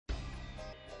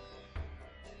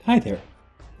Hi there,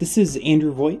 this is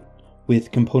Andrew Voigt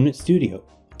with Component.Studio.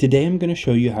 Today I'm going to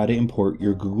show you how to import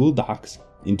your Google Docs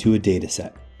into a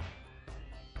dataset.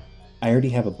 I already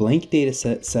have a blank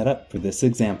dataset set up for this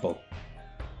example.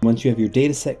 Once you have your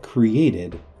dataset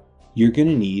created, you're going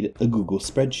to need a Google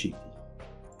spreadsheet.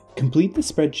 Complete the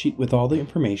spreadsheet with all the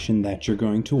information that you're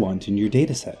going to want in your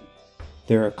dataset.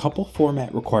 There are a couple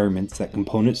format requirements that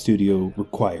Component.Studio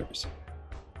requires.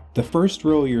 The first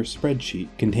row of your spreadsheet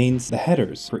contains the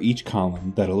headers for each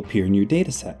column that'll appear in your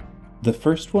dataset. The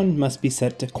first one must be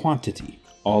set to quantity,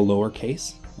 all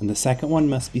lowercase, and the second one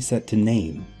must be set to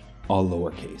name, all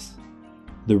lowercase.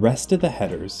 The rest of the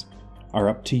headers are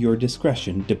up to your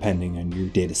discretion depending on your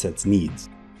dataset's needs.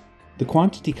 The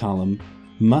quantity column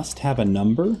must have a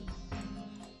number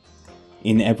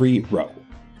in every row,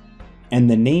 and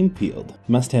the name field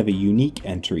must have a unique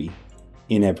entry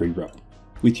in every row.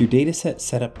 With your dataset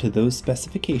set up to those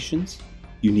specifications,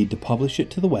 you need to publish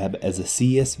it to the web as a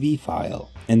CSV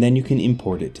file, and then you can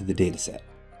import it to the dataset.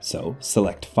 So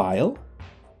select File,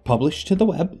 Publish to the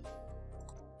Web.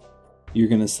 You're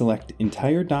going to select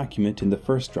Entire Document in the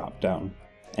first dropdown,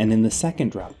 and in the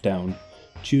second dropdown,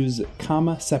 choose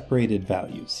comma separated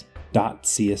values,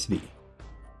 .csv.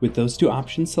 With those two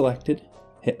options selected,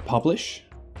 hit Publish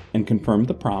and confirm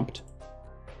the prompt.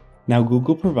 Now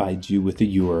Google provides you with a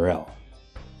URL.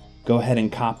 Go ahead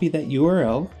and copy that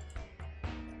URL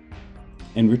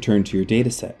and return to your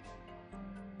dataset.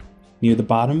 Near the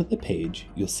bottom of the page,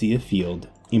 you'll see a field,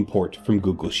 Import from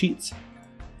Google Sheets.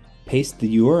 Paste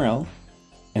the URL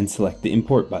and select the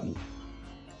Import button.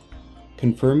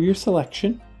 Confirm your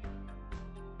selection,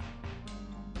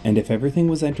 and if everything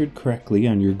was entered correctly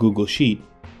on your Google Sheet,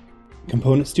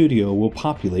 Component.Studio will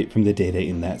populate from the data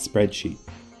in that spreadsheet.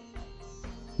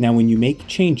 Now when you make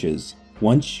changes,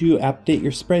 once you update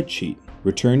your spreadsheet,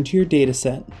 return to your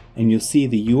dataset and you'll see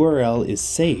the URL is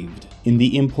saved in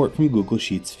the Import from Google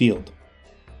Sheets field.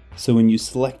 So when you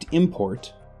select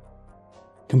Import,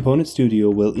 Component.Studio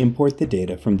will import the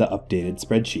data from the updated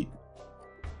spreadsheet.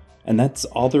 And that's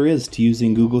all there is to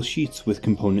using Google Sheets with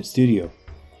Component.Studio.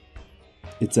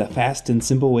 It's a fast and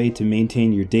simple way to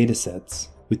maintain your datasets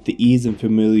with the ease and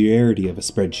familiarity of a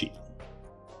spreadsheet.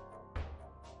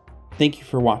 Thank you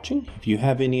for watching. If you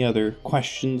have any other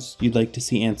questions you'd like to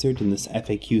see answered in this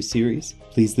FAQ series,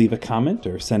 please leave a comment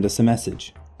or send us a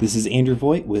message. This is Andrew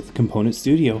Voigt with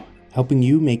Component.Studio, helping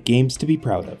you make games to be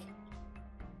proud of.